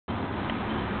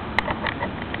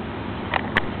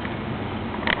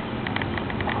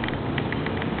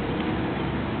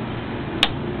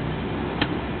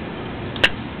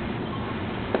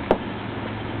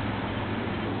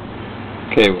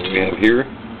Okay, what we have here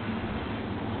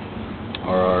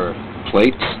are our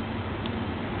plates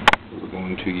that we're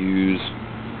going to use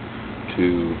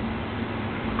to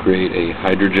create a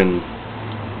hydrogen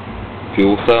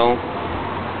fuel cell.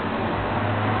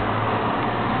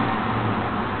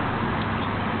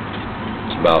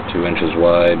 It's about 2 inches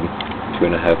wide,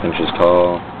 2.5 inches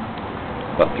tall,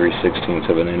 about 3/16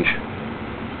 of an inch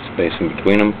spacing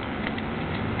between them.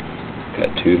 Got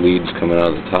 2 leads coming out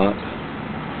of the top,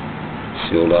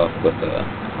 sealed off with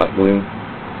hot glue.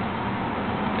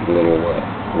 A little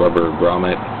rubber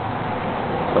grommet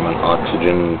from an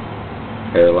oxygen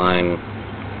airline.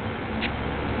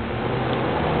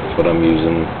 That's what I'm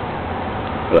using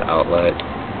for the outlet.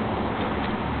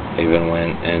 I even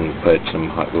went and put some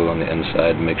hot glue on the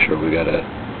inside to make sure we got a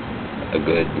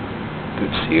good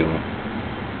seal.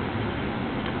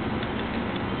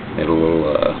 Made a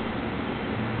little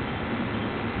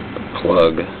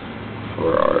plug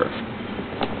for our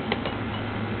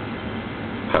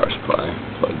power supply.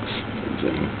 Plugs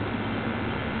in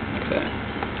like that.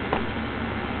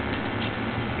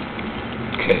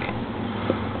 Okay.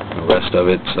 The rest of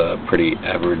it's pretty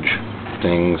average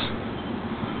things.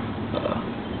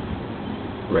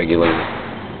 Regular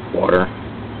water,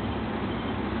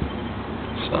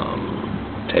 some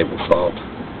table salt.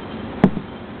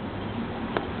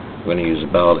 I'm going to use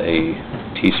about a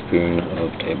teaspoon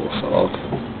of table salt.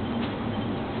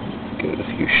 Give it a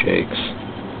few shakes.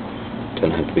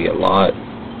 Doesn't have to be a lot,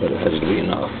 but it has to be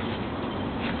enough.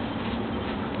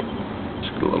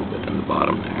 Just get a little bit in the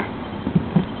bottom there.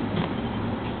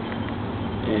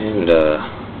 And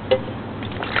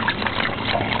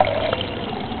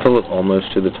fill it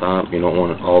almost to the top. You don't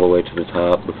want it all the way to the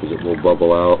top because it will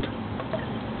bubble out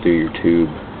through your tube.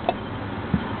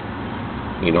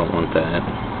 You don't want that.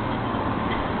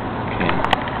 Okay.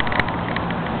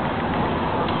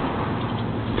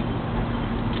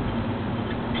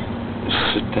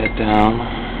 Sit that down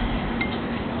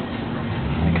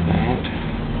like that.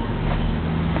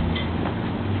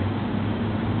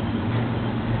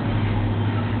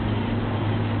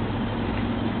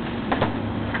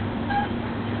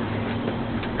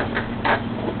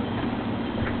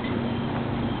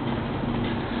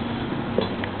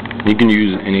 You can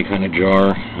use any kind of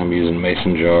jar. I'm using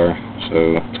mason jar,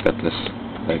 so it's got this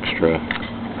extra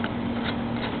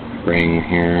ring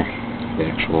here. The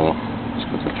actual, it's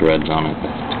got the threads on it to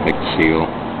make the seal.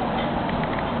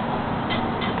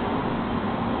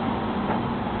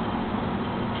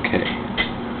 Okay.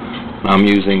 I'm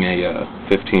using a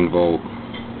 15-volt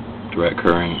direct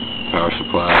current power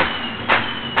supply.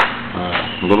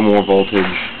 A little more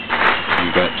voltage.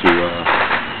 You got to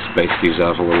space these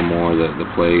out a little more, the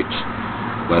plates,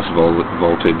 less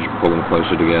voltage, pull them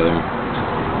closer together.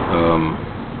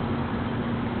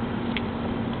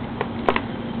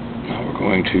 Now we're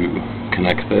going to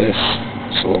connect this.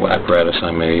 It's a little apparatus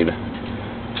I made.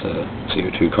 It's a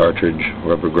CO2 cartridge,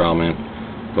 rubber grommet,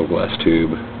 little glass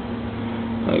tube.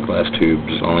 Glass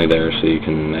tube's only there so you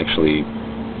can actually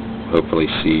hopefully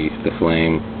see the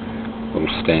flame.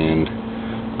 Little stand.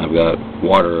 I've got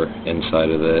water inside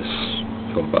of this,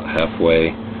 about halfway,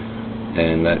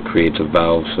 and that creates a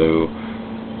valve, so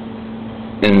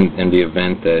in the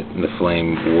event that the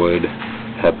flame would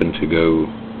happen to go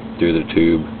through the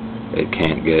tube, it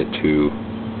can't get to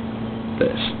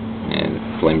this. And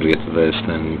if flames get to this,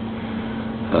 then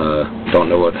don't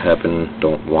know what happened,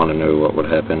 don't want to know what would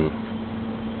happen,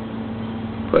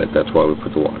 but that's why we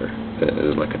put the water. It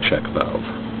is like a check valve.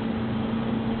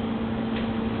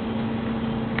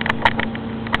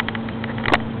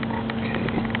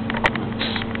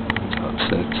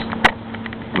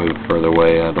 Move further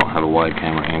away. I don't have a wide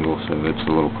camera angle, so it's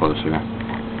a little closer.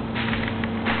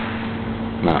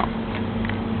 Now,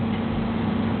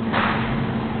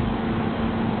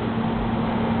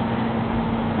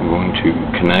 I'm going to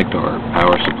connect our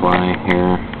power supply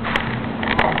here.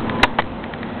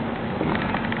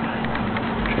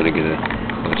 Try to get a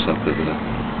close up of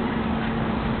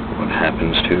what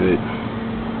happens to it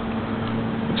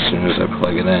as soon as I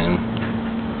plug it in.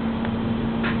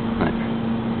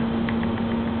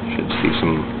 See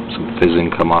some fizzing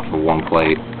come off of one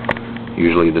plate.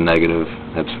 Usually the negative,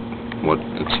 that's what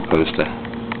it's supposed to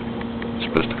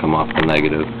come off the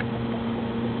negative.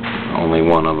 Only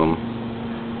one of them,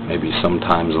 maybe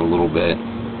sometimes a little bit.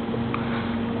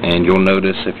 And you'll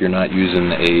notice if you're not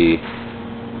using a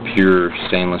pure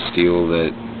stainless steel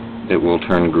that it will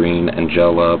turn green and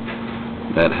gel up.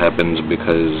 That happens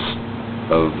because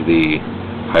of the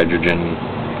hydrogen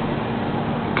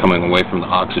coming away from the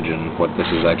oxygen. What this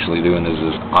is actually doing is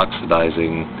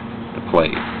oxidizing the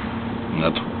plate. And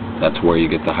that's where you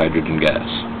get the hydrogen gas,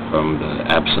 from the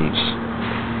absence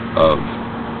of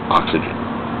oxygen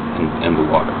in the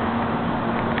water.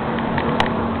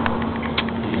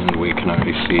 And we can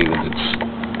already see that it's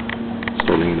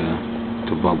starting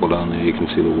to bubble down there. You can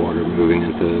see the water moving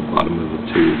at the bottom of the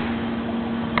tube,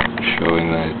 showing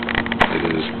that it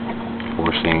is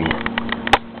forcing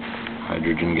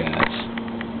hydrogen gas.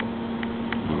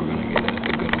 Now we're going to get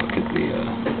a good look at the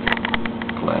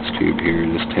glass tube here.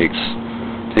 This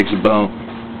takes about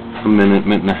a minute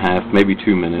and a half, maybe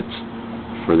 2 minutes,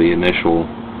 for the initial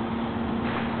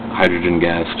hydrogen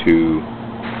gas to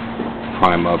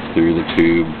prime up through the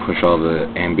tube, push all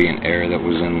the ambient air that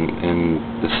was in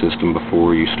the system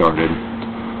before you started.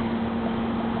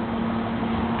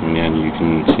 And then you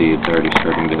can see it's already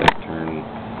starting to turn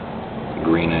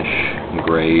greenish,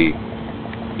 gray,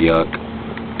 yuck.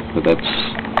 But that's,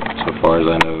 so far as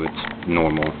I know, it's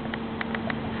normal.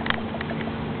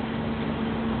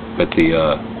 But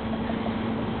the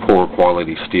poor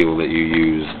quality steel that you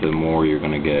use, the more you're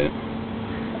going to get.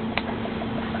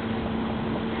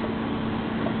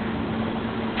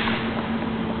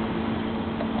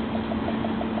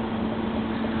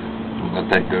 Let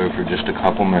that go for just a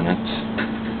couple minutes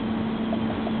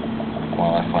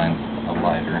while I find a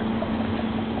lighter.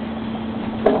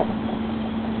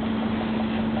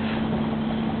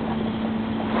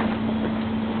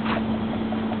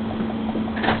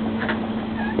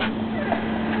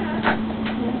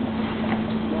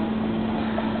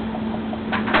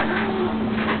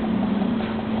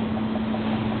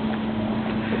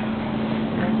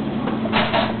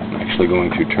 I'm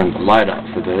going to turn the light off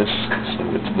for this so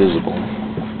it's visible.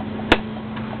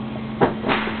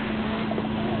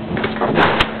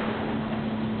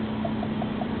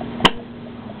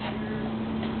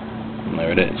 And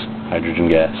there it is, hydrogen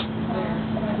gas.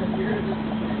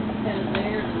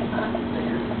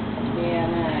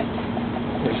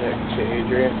 Where's that shit,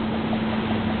 Adrian?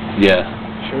 Yeah.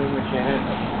 Show the mechanic.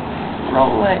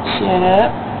 Roll that shit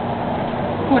up.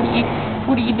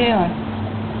 What are you doing?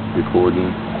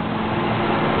 Recording.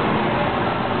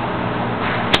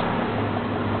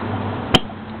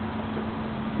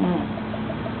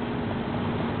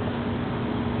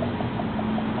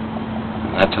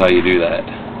 That's how you do that.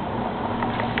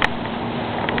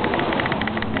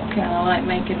 Kind of like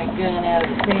making a gun out of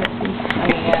the Pepsi. I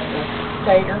mean, out of the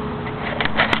tater.